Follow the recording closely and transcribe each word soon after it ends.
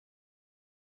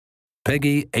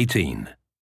Peggy 18.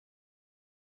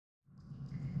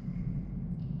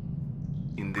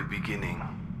 In the beginning,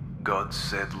 God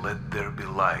said, "Let there be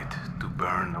light to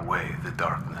burn away the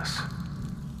darkness."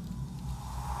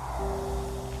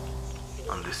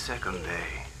 On the second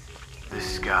day, the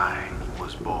sky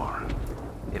was born,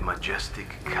 a majestic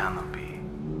canopy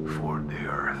for the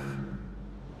earth.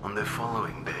 On the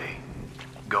following day,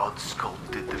 God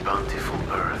sculpted the bountiful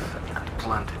earth and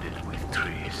planted it with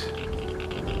trees.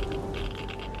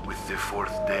 With the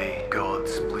fourth day, God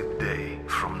split day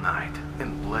from night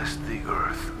and blessed the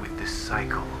earth with the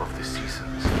cycle of the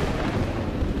seasons.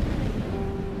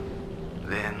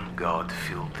 Then God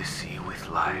filled the sea with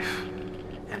life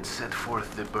and set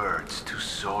forth the birds to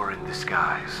soar in the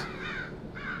skies.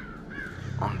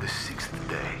 On the sixth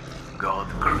day, God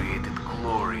created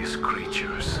glorious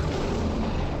creatures.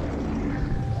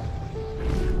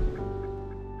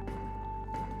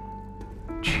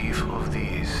 Chief of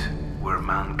these were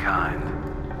mankind,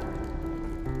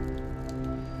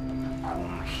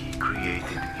 whom he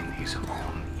created in his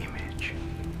own image.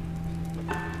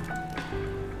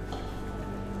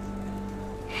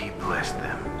 He blessed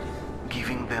them,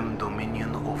 giving them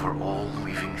dominion over all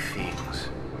living things,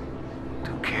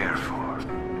 to care for,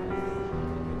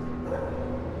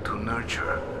 to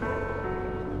nurture,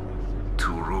 to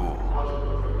rule.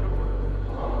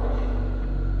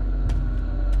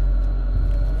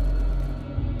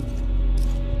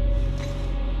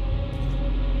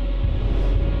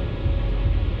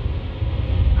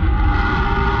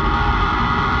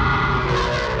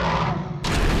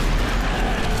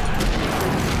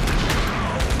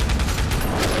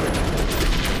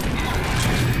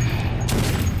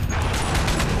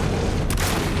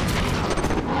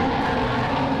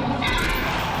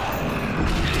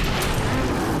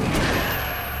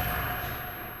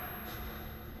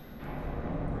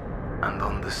 And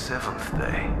on the seventh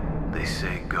day, they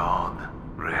say God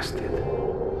rested.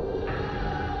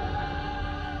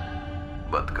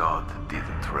 But God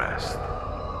didn't rest.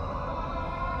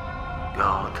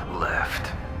 God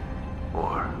left,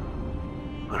 or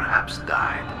perhaps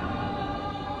died.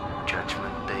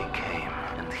 Judgment Day came,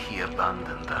 and he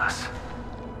abandoned us,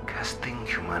 casting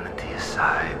humanity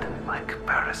aside like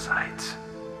parasites.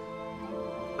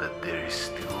 But there is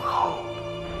still hope.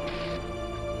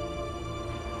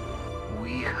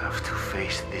 We have to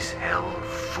face this hell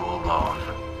full on.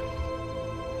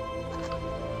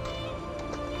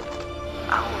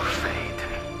 Our fate,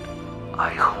 I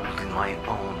hold in my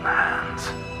own hands.